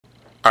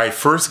I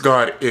first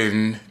got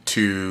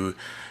into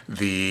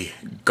the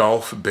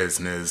golf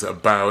business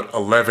about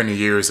 11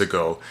 years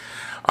ago.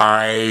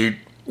 I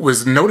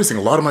was noticing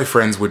a lot of my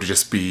friends would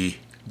just be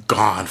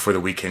gone for the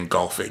weekend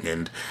golfing,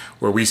 and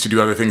where we used to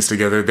do other things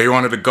together, they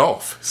wanted to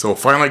golf. So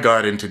finally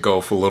got into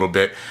golf a little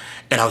bit,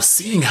 and I was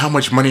seeing how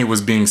much money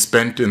was being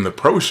spent in the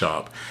pro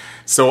shop.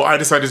 So I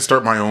decided to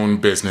start my own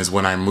business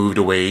when I moved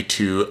away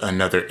to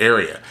another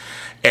area.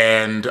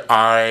 And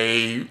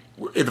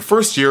in the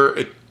first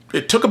year,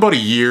 it took about a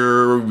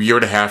year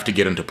and a half to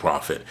get into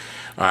profit.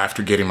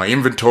 After getting my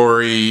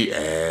inventory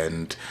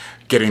and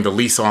getting the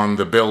lease on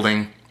the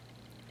building,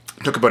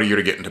 it took about a year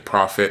to get into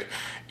profit.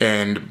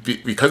 And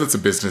because it's a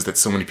business that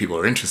so many people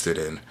are interested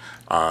in,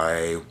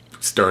 I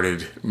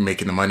started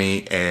making the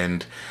money,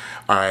 and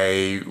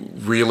I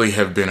really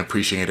have been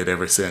appreciating it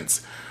ever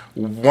since.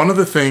 One of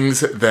the things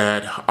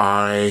that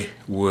I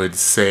would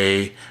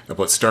say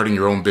about starting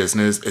your own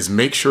business is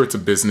make sure it's a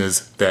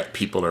business that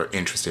people are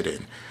interested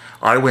in.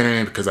 I went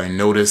in because I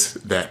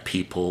noticed that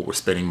people were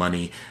spending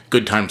money,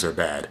 good times or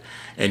bad,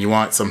 and you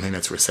want something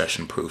that's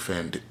recession proof,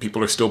 and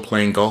people are still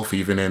playing golf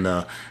even in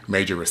a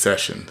major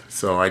recession.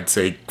 So I'd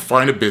say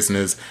find a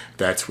business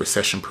that's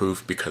recession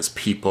proof because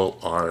people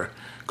are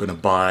going to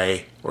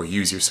buy or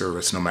use your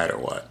service no matter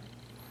what.